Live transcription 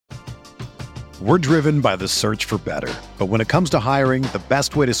We're driven by the search for better. But when it comes to hiring, the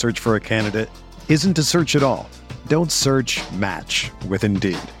best way to search for a candidate isn't to search at all. Don't search, match with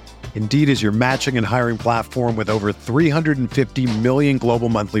Indeed. Indeed is your matching and hiring platform with over 350 million global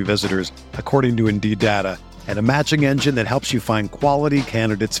monthly visitors, according to Indeed data, and a matching engine that helps you find quality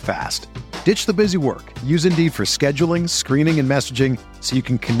candidates fast. Ditch the busy work. Use Indeed for scheduling, screening, and messaging so you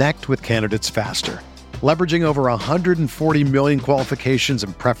can connect with candidates faster. Leveraging over 140 million qualifications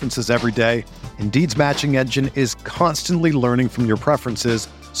and preferences every day, Indeed's matching engine is constantly learning from your preferences,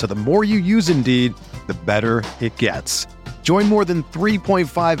 so the more you use Indeed, the better it gets. Join more than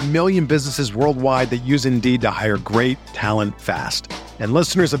 3.5 million businesses worldwide that use Indeed to hire great talent fast. And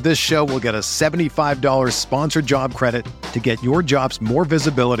listeners of this show will get a $75 sponsored job credit to get your jobs more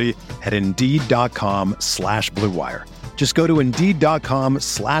visibility at Indeed.com/Blue Wire. Just go to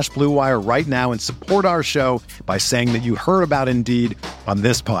Indeed.com/Blue Wire right now and support our show by saying that you heard about Indeed on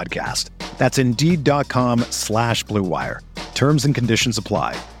this podcast. That's Indeed.com/Blue Wire. Terms and conditions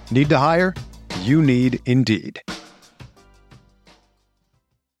apply. Need to hire? You need Indeed.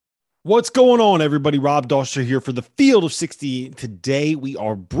 What's going on, everybody? Rob Doster here for the Field of 60. Today, we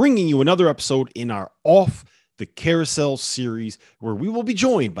are bringing you another episode in our Off the Carousel series, where we will be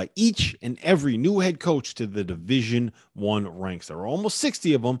joined by each and every new head coach to the Division I ranks. There are almost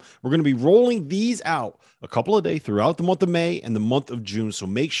 60 of them. We're going to be rolling these out a couple of days throughout the month of May and the month of June. So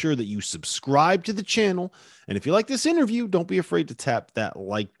make sure that you subscribe to the channel. And if you like this interview, don't be afraid to tap that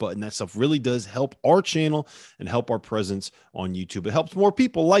like button. That stuff really does help our channel and help our presence on YouTube. It helps more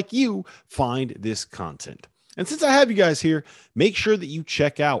people like you find this content. And since I have you guys here, make sure that you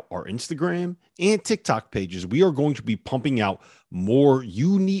check out our Instagram and TikTok pages. We are going to be pumping out more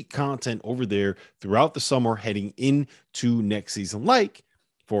unique content over there throughout the summer heading into next season. Like,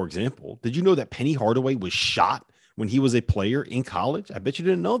 for example, did you know that Penny Hardaway was shot when he was a player in college? I bet you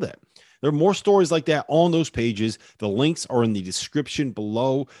didn't know that. There are more stories like that on those pages. The links are in the description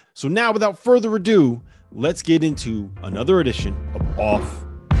below. So now, without further ado, let's get into another edition of Off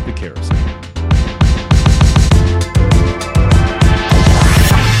the Carousel.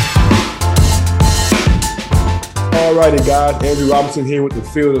 All righty, guys. Andrew Robinson here with the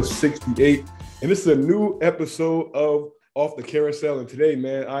Field of 68. And this is a new episode of Off the Carousel. And today,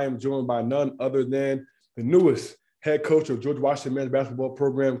 man, I am joined by none other than the newest head coach of George Washington men's basketball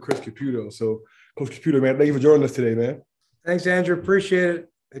program, Chris Caputo. So, Coach Caputo, man, thank you for joining us today, man. Thanks, Andrew. Appreciate it.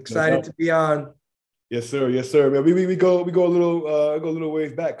 Excited to be on. Yes, sir. Yes, sir. Man, we go a little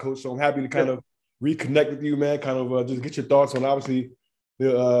ways back, Coach. So I'm happy to kind of reconnect with you, man. Kind of just get your thoughts on obviously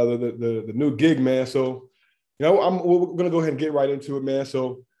the new gig, man. So, you know, we're gonna go ahead and get right into it, man.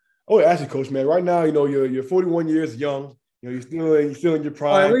 So, I want to ask you, Coach, man. Right now, you know, you're 41 years young. You know, you're still in your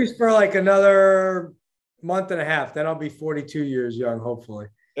prime. Well, at least for like another month and a half. Then I'll be 42 years young, hopefully.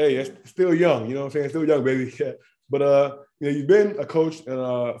 Hey, it's still young. You know what I'm saying? Still young, baby. But you know, you've been a coach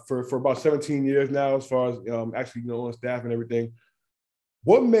for about 17 years now, as far as actually, you know, on staff and everything.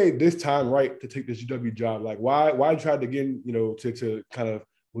 What made this time right to take this GW job? Like, why try to get, you know, to kind of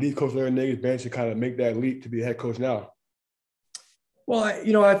leave Coach Larry Nage's bench and kind of make that leap to be a head coach now? Well,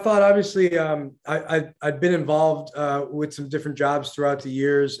 I thought obviously I'd been involved with some different jobs throughout the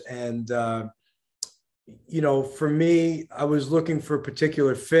years. And, you know, for me, I was looking for a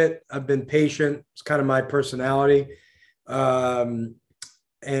particular fit. I've been patient. It's kind of my personality. And,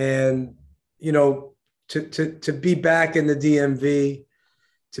 you know, to be back in the DMV,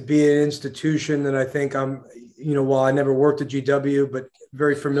 to be an institution that I think I'm, you know, while I never worked at GW, but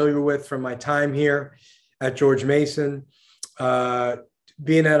very familiar with from my time here at George Mason,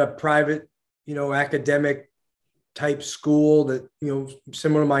 being at a private, you know, academic type school that, you know,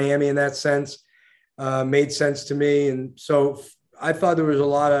 similar to Miami in that sense, made sense to me. And so I thought there was a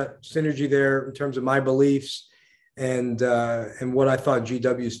lot of synergy there in terms of my beliefs and what I thought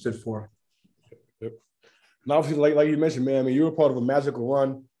GW stood for. Yep. And obviously, like you mentioned, man, I mean, you were part of a magical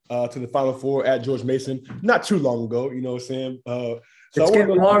run to the Final Four at George Mason not too long ago, you know what I'm saying? So it's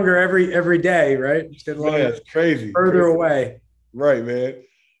getting longer every day, right? It's getting longer. Yeah, it's crazy. Further away. Right, man.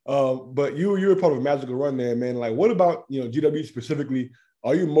 But you were part of a magical run there, man. Like, what about, you know, GW specifically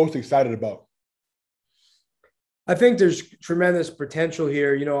are you most excited about? I think there's tremendous potential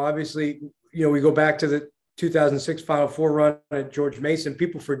here. You know, obviously, you know, we go back to the 2006 Final Four run at George Mason.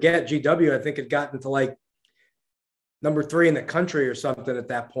 People forget GW, I think, had gotten to like number 3 in the country or something at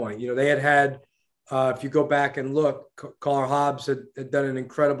that point. You know, they had if you go back and look, Carl Hobbs had done an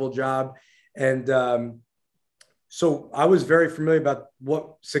incredible job. And so I was very familiar about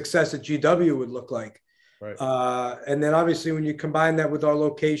what success at GW would look like. Right. And then obviously when you combine that with our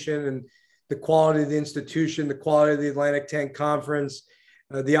location and the quality of the institution, the quality of the Atlantic 10 Conference,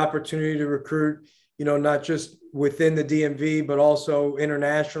 the opportunity to recruit, not just within the DMV, but also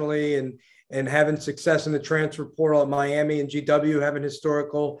internationally, and having success in the transfer portal at Miami and GW, having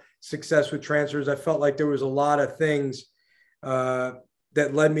historical success with transfers. I felt like there was a lot of things that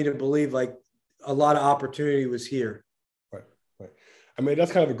led me to believe like a lot of opportunity was here. Right. I mean,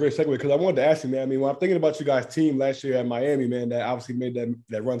 that's kind of a great segue because I wanted to ask you, man. I mean, when I'm thinking about you guys' team last year at Miami, man, that obviously made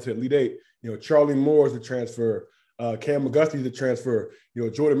that run to the Elite Eight. Charlie Moore's the transfer. Cam McGusty's the transfer.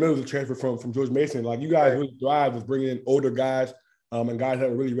 Jordan Miller's the transfer from George Mason. Like, you guys really thrive with bringing in older guys and guys that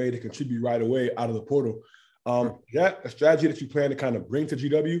are really ready to contribute right away out of the portal. Is that a strategy that you plan to kind of bring to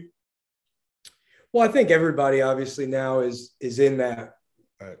GW? Well, I think everybody obviously now is in that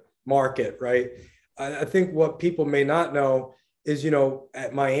market, right? I think what people may not know is,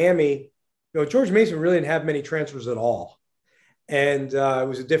 at Miami, George Mason really didn't have many transfers at all. And it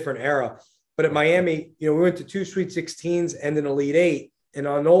was a different era. But at Miami, we went to 2 Sweet 16s and an Elite Eight. And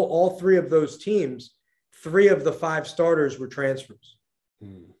on all 3 of those teams, 3 of the 5 starters were transfers.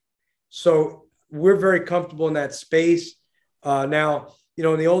 So we're very comfortable in that space. Now,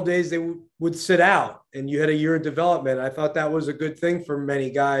 in the old days, they would sit out and you had a year of development. I thought that was a good thing for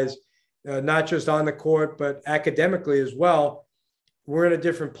many guys, not just on the court, but academically as well. We're in a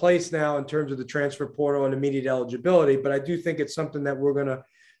different place now in terms of the transfer portal and immediate eligibility, but I do think it's something that we're going to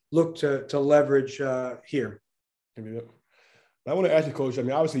look to leverage here. I want to ask you, Coach. I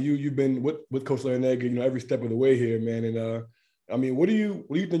mean, obviously you've been with Coach Larranaga, every step of the way here, man. And I mean, what do you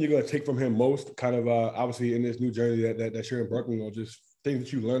think you're going to take from him most? Kind of obviously in this new journey that you're embarking on, just things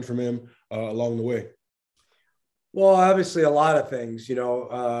that you learned from him along the way. Well, obviously a lot of things.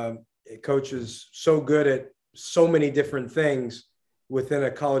 Coach is so good at so many different things within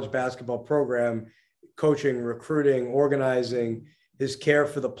a college basketball program: coaching, recruiting, organizing, his care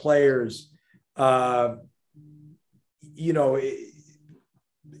for the players. He's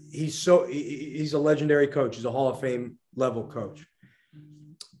a legendary coach. He's a Hall of Fame level coach.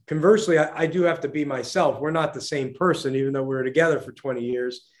 Conversely, I do have to be myself. We're not the same person, even though we were together for 20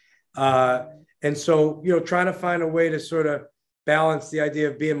 years. And so, trying to find a way to sort of balance the idea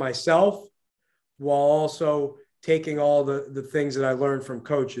of being myself while also taking all the things that I learned from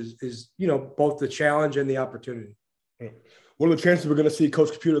Coach is both the challenge and the opportunity. One of the chances we're going to see Coach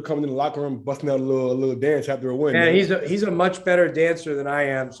Caputo coming in the locker room, busting out a little dance after a win. And he's a much better dancer than I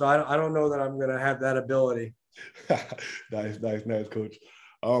am, so I don't know that I'm going to have that ability. Nice, Coach.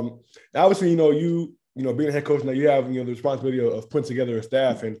 Obviously, you being a head coach now, you have the responsibility of putting together a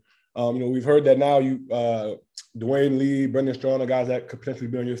staff, and we've heard that now you Dwayne Lee, Brendan Strong, the guys that could potentially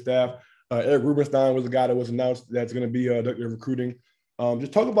be on your staff. Eric Rubenstein was the guy that was announced that's going to be director of recruiting.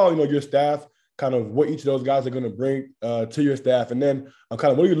 Just talk about your staff, kind of what each of those guys are going to bring to your staff, and then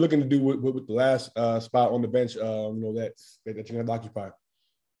kind of what are you looking to do with the last spot on the bench that you're going to occupy.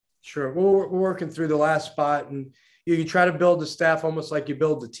 Sure. Well, we're working through the last spot, and you try to build the staff almost like you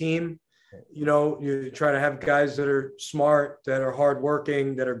build the team. You try to have guys that are smart, that are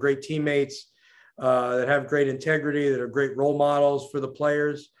hardworking, that are great teammates, that have great integrity, that are great role models for the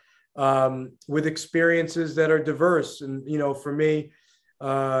players, with experiences that are diverse. And, for me,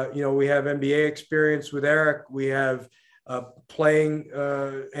 we have NBA experience with Eric. We have playing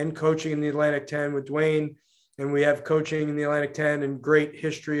and coaching in the Atlantic 10 with Dwayne. And we have coaching in the Atlantic 10 and great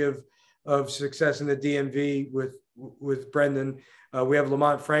history of success in the DMV with Brendan. We have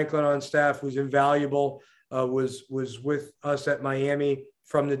Lamont Franklin on staff, who's invaluable, was with us at Miami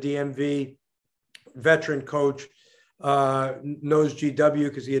from the DMV, veteran coach, knows GW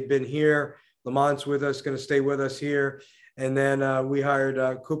because he had been here. Lamont's with us, going to stay with us here. And then we hired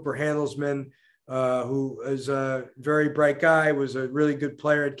Cooper Handelsman, who is a very bright guy, was a really good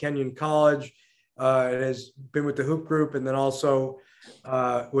player at Kenyon College, and has been with the Hoop Group, and then also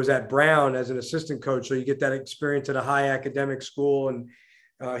was at Brown as an assistant coach. So you get that experience at a high academic school, and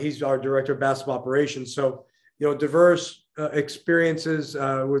he's our director of basketball operations. So, diverse experiences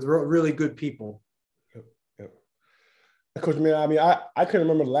with really good people. Yep. Coach, man, I mean, I couldn't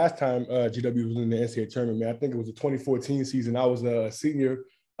remember the last time GW was in the NCAA tournament, man. I think it was the 2014 season. I was a senior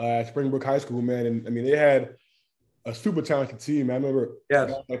at Springbrook High School, man. And, I mean, they had a super talented team. I remember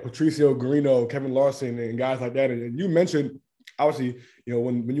guys like Patricio Garino, Kevin Larson, and guys like that. And you mentioned, obviously,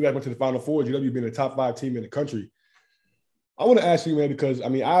 when you guys went to the Final Four, GW being a top 5 team in the country. I want to ask you, man, because, I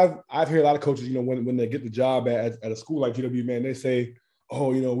mean, I've heard a lot of coaches, when they get the job at a school like GW, man, they say, oh,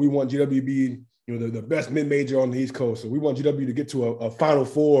 we want GW to be, the best mid-major on the East Coast. So we want GW to get to a Final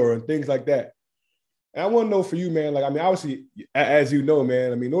Four and things like that. And I want to know for you, man, like, I mean, obviously, as you know,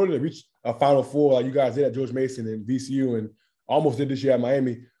 man, I mean, in order to reach a Final Four like you guys did at George Mason and VCU and almost did this year at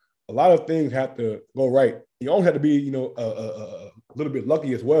Miami, a lot of things have to go right You only have to be, a little bit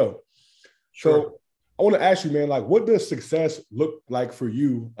lucky as well. Sure. So I want to ask you, man, like, what does success look like for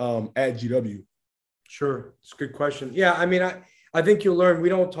you at GW? Sure. It's a good question. Yeah. I mean, I think you'll learn, we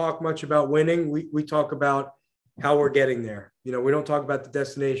don't talk much about winning. We talk about how we're getting there. We don't talk about the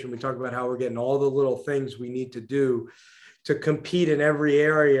destination. We talk about how we're getting all the little things we need to do to compete in every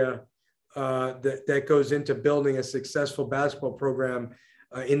area that goes into building a successful basketball program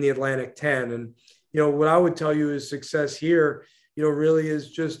in the Atlantic 10. And, what I would tell you is success here, really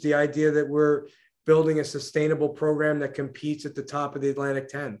is just the idea that we're building a sustainable program that competes at the top of the Atlantic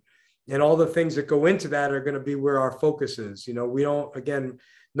 10. And all the things that go into that are going to be where our focus is. We don't, again,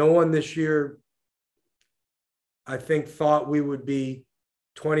 no one this year, I think, thought we would be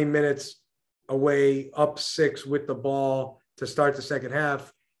 20 minutes away, up 6 with the ball to start the second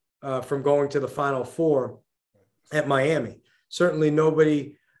half from going to the Final Four at Miami. Certainly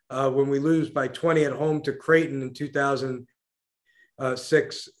nobody, when we lose by 20 at home to Creighton in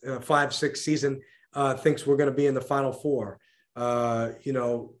 2006, 5-6 season, thinks we're going to be in the Final Four.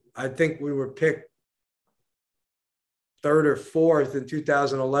 I think we were picked 3rd or 4th in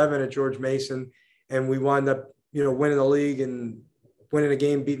 2011 at George Mason, and we wound up, winning the league and winning a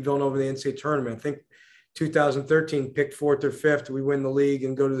game, beating Villanova in the NCAA tournament. I think 2013 picked 4th or 5th. We win the league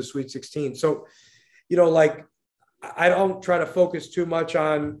and go to the Sweet 16. So, I don't try to focus too much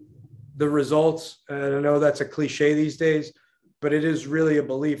on the results. And I know that's a cliche these days, but it is really a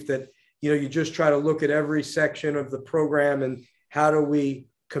belief that, you just try to look at every section of the program and how do we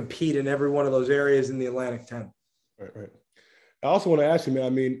compete in every one of those areas in the Atlantic 10. Right. I also want to ask you, man, I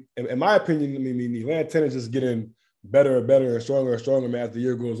mean, in my opinion, the Atlantic 10 is just getting better and better and stronger, man, as the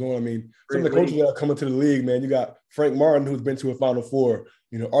year goes on. I mean, some of the coaches that are coming to the league, man, you got Frank Martin, who's been to a Final Four,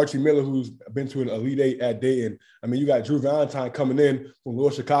 Archie Miller, who's been to an Elite Eight at Dayton. I mean, you got Drew Valentine coming in from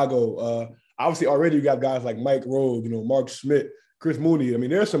Lower Chicago. Obviously, already you got guys like Mike Rhodes, Mark Schmidt, Chris Mooney. I mean,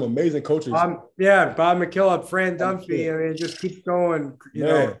 there's some amazing coaches. Bob McKillop, Fran Dunphy. I mean, it just keeps going.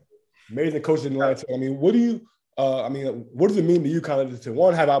 Amazing coaches in the Atlantic 10. I mean, what does it mean to you kind of to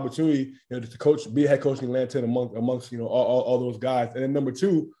one, have the opportunity, to coach, be a head coach in the Atlantic 10 amongst all those guys? And then number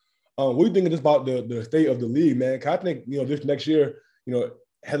two, what do you think just about the state of the league, man? 'Cause I think, this next year,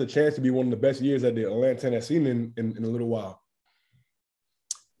 has a chance to be one of the best years that the Atlantic 10 has seen in a little while.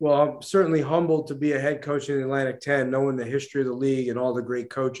 Well, I'm certainly humbled to be a head coach in the Atlantic 10, knowing the history of the league and all the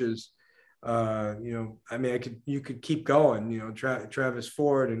great coaches. I mean, you could keep going, Travis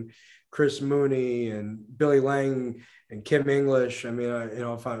Ford and Chris Mooney and Billy Lang and Kim English. I mean,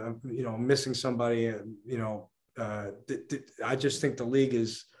 if I'm, missing somebody, I just think the league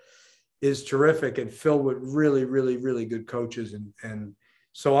is terrific and filled with really, really, really good coaches. And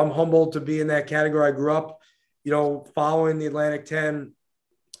so I'm humbled to be in that category. I grew up, following the Atlantic 10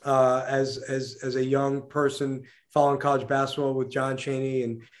 as a young person, following college basketball with John Chaney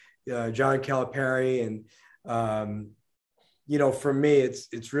and John Calipari. And, for me,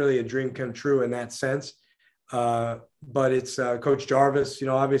 it's really a dream come true in that sense. But it's Coach Jarvis,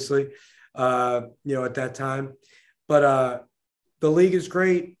 obviously, at that time. But the league is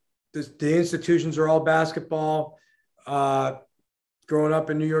great. The institutions are all basketball. Growing up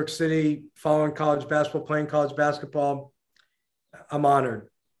in New York City, following college basketball, playing college basketball, I'm honored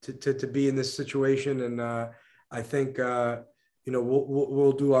to be in this situation. And I think,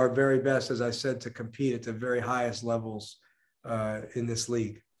 we'll do our very best, as I said, to compete at the very highest levels in this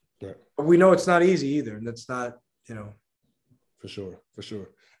league. Right. But we know it's not easy either. And that's not, For sure.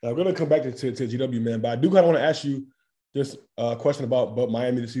 Now, I'm going to come back to GW, man, but I do kind of want to ask you just a question about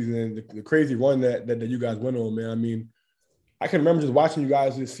Miami this season and the crazy run that you guys went on, man. I mean, I can remember just watching you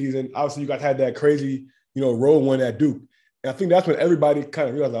guys this season. Obviously, you guys had that crazy, road win at Duke. And I think that's when everybody kind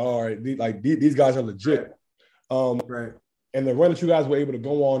of realized, all right, these guys are legit. Right. And the run that you guys were able to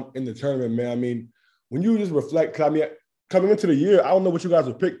go on in the tournament, man, I mean, when you just reflect, because I mean, coming into the year, I don't know what you guys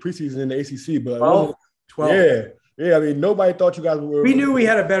would pick preseason in the ACC, but 12. Yeah. I mean, nobody thought you guys were. We knew we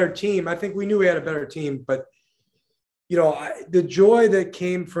had a better team. I think we knew we had a better team, but the joy that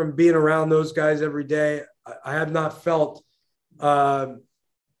came from being around those guys every day, I have not felt, that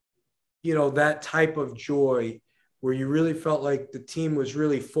type of joy where you really felt like the team was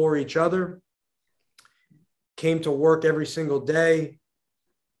really for each other, came to work every single day,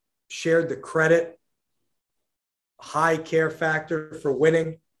 shared the credit, high care factor for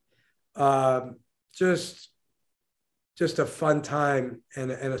winning. Just a fun time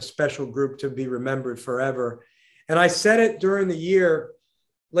and a special group to be remembered forever. And I said it during the year,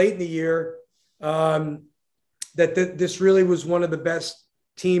 late in the year, that this really was one of the best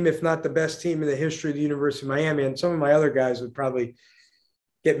team, if not the best team in the history of the University of Miami. And some of my other guys would probably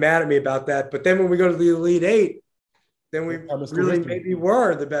get mad at me about that. But then when we go to the Elite Eight, then we really maybe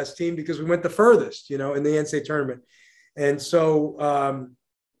were the best team because we went the furthest, in the NCAA tournament. And so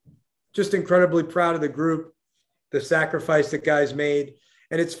just incredibly proud of the group, the sacrifice that guys made.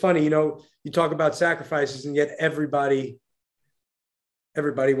 And it's funny, you talk about sacrifices, and yet everybody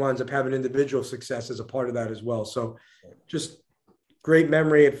winds up having individual success as a part of that as well. So just great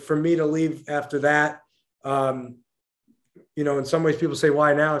memory for me to leave after that. In some ways people say,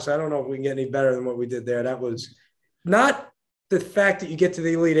 why now? So I don't know if we can get any better than what we did there. That was not the fact that you get to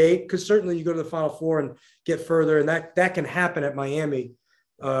the Elite Eight, because certainly you go to the Final Four and get further, and that can happen at Miami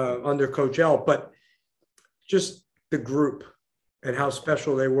under Coach L, but just the group and how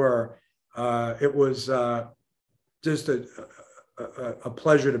special they were. It was just a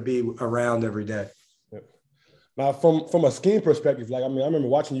pleasure to be around every day. Now, from a scheme perspective, I remember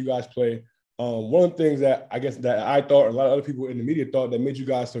watching you guys play. One of the things that I guess that I thought, and a lot of other people in the media thought, that made you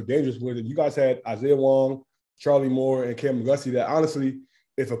guys so dangerous was that you guys had Isaiah Wong, Charlie Moore, and Cam McGusty, that honestly,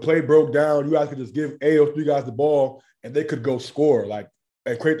 if a play broke down, you guys could just give those three guys the ball and they could go score,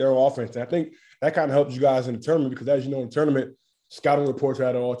 and create their own offense. And I think that kind of helped you guys in the tournament because, as you know, in the tournament, scouting reports are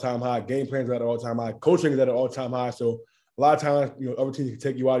at an all-time high, game plans are at an all-time high, coaching is at an all-time high. So a lot of times, other teams can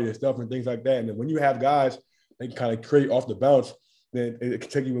take you out of your stuff and things like that. And then when you have guys that can kind of create off the bounce, then it can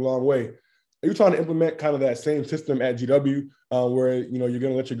take you a long way. Are you trying to implement kind of that same system at GW where, you're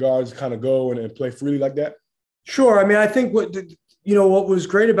going to let your guards kind of go and play freely like that? Sure. I think what was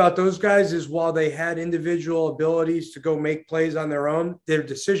great about those guys is while they had individual abilities to go make plays on their own, their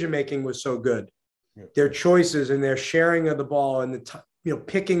decision-making was so good. Yeah. Their choices and their sharing of the ball and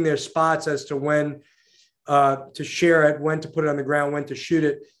picking their spots as to when to share it, when to put it on the ground, when to shoot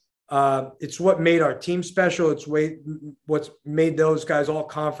it. It's what made our team special. It's what's made those guys all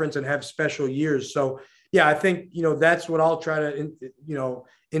conference and have special years. So, yeah, I think, that's what I'll try to,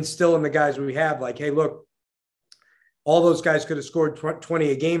 instill in the guys we have. Like, hey, look, all those guys could have scored 20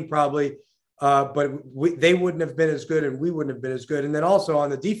 a game probably, but they wouldn't have been as good and we wouldn't have been as good. And then also on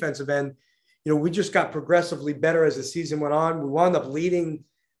the defensive end, we just got progressively better as the season went on. We wound up leading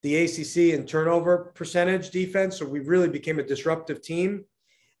the ACC in turnover percentage defense. So we really became a disruptive team.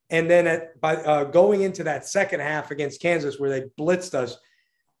 And then by going into that second half against Kansas where they blitzed us,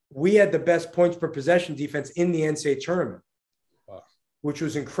 we had the best points per possession defense in the NCAA tournament, which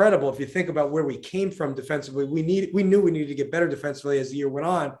was incredible. If you think about where we came from defensively, we knew we needed to get better defensively as the year went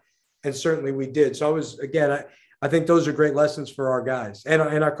on, and certainly we did. So I think those are great lessons for our guys and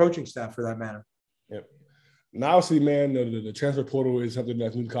our coaching staff for that matter. Yep. Now, obviously, man, the transfer portal is something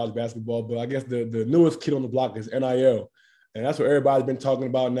that's new to college basketball, but I guess the newest kid on the block is NIL. And that's what everybody's been talking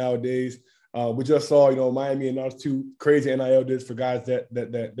about nowadays. We just saw, Miami and those two crazy NIL deals for guys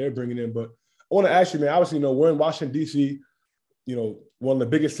that they're bringing in. But I want to ask you, man, obviously, we're in Washington, D.C., one of the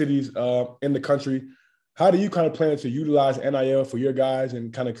biggest cities in the country. How do you kind of plan to utilize NIL for your guys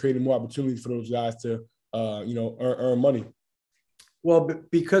and kind of creating more opportunities for those guys to, earn money? Well,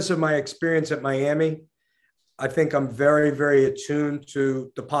 because of my experience at Miami, I think I'm very, very attuned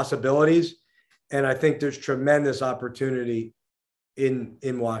to the possibilities. And I think there's tremendous opportunity in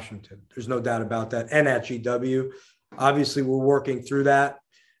Washington. There's no doubt about that. And at GW, obviously we're working through that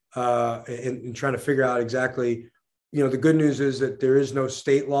and trying to figure out exactly, the good news is that there is no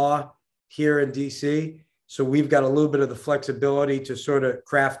state law here in DC. So we've got a little bit of the flexibility to sort of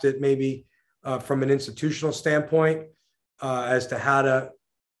craft it maybe from an institutional standpoint as to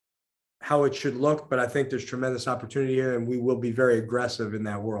how it should look. But I think there's tremendous opportunity here and we will be very aggressive in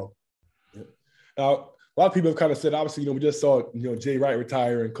that world. Now, a lot of people have kind of said, obviously, we just saw, Jay Wright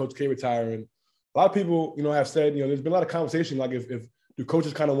retire and Coach K retire. And a lot of people, have said, there's been a lot of conversation, like if do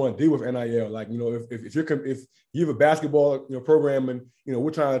coaches kind of want to deal with NIL? Like, if you have a basketball, program and,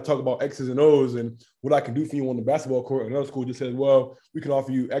 we're trying to talk about X's and O's and what I can do for you on the basketball court. And another school just says, well, we can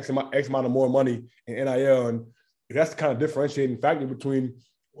offer you X amount of more money in NIL. And that's the kind of differentiating factor between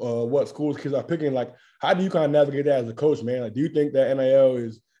what schools kids are picking. Like, how do you kind of navigate that as a coach, man? Like, do you think that NIL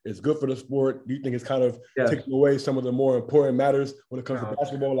is good for the sport? Do you think it's kind of taking away some of the more important matters when it comes to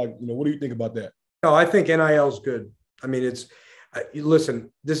basketball? Like, what do you think about that? No, I think NIL is good. I mean,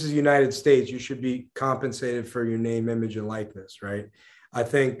 listen, this is the United States. You should be compensated for your name, image, and likeness, right? I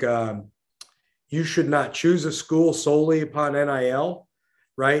think you should not choose a school solely upon NIL,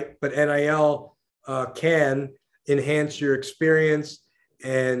 right? But NIL can enhance your experience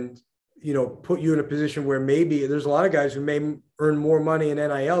and, put you in a position where maybe there's a lot of guys who may earn more money in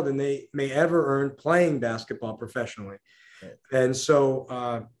NIL than they may ever earn playing basketball professionally. Right. And so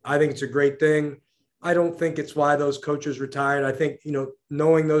I think it's a great thing. I don't think it's why those coaches retired. I think,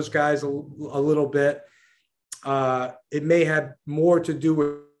 knowing those guys a little bit, It may have more to do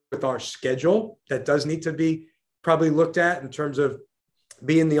with our schedule that does need to be probably looked at in terms of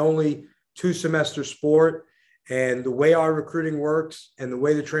being the only 2-semester sport and the way our recruiting works and the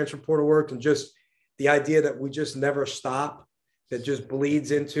way the transfer portal works, and just the idea that we just never stop, that just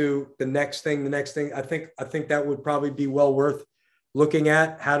bleeds into the next thing. I think that would probably be well worth looking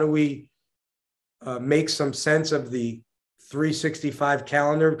at. How do we make some sense of the 365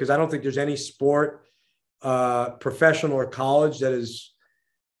 calendar? Because I don't think there's any sport, professional or college, that is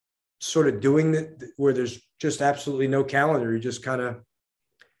sort of doing that, where there's just absolutely no calendar. You just kind of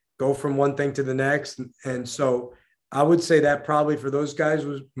go from one thing to the next. And so I would say that probably for those guys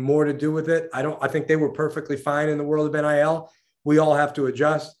was more to do with it. I think they were perfectly fine in the world of NIL. We all have to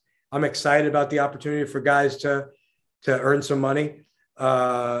adjust. I'm excited about the opportunity for guys to earn some money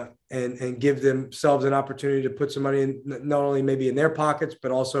and give themselves an opportunity to put some money in, not only maybe in their pockets,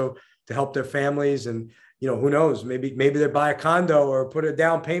 but also to help their families. And, who knows, maybe they buy a condo or put a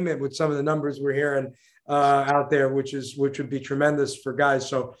down payment with some of the numbers we're hearing out there, which would be tremendous for guys.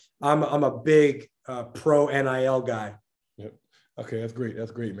 So I'm a big pro NIL guy. Yep. Okay. That's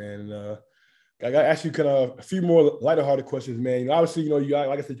great, man. And, I got to ask you kind of a few more lighter-hearted questions, man. Obviously, you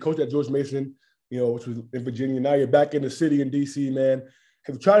like I said, coach at George Mason, which was in Virginia. Now you're back in the city in D.C., man.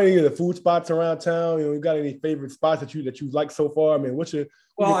 Have you tried any of the food spots around town? You got any favorite spots that you like so far? I mean,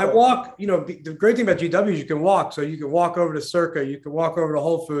 I walk. The great thing about GW is you can walk. So you can walk over to Circa, you can walk over to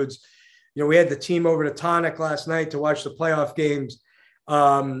Whole Foods. We had the team over to Tonic last night to watch the playoff games.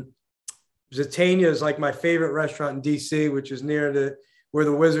 Zatania is like my favorite restaurant in D.C., which is near where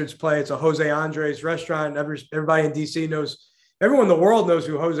the Wizards play. It's a Jose Andres restaurant. Everybody in DC knows, everyone in the world knows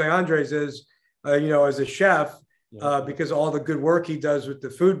who Jose Andres is, as a chef, because of all the good work he does with the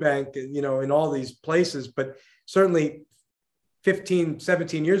food bank, in all these places. But certainly 15,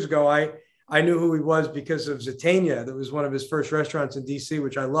 17 years ago, I knew who he was because of Zatania. That was one of his first restaurants in DC,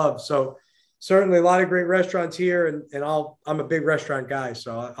 which I love. So certainly a lot of great restaurants here, and I'm a big restaurant guy,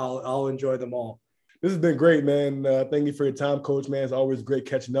 so I'll enjoy them all. This has been great, man. Thank you for your time, Coach, man. It's always great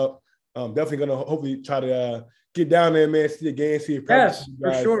catching up. Definitely going to hopefully try to get down there, man, see the game, see your practice.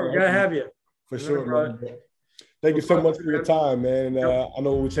 Yes, for sure. We're going to have you. For sure, man. Thank you so much for your time, man. And I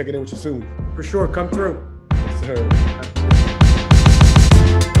know we'll be checking in with you soon. For sure. Come through. Yes, sir.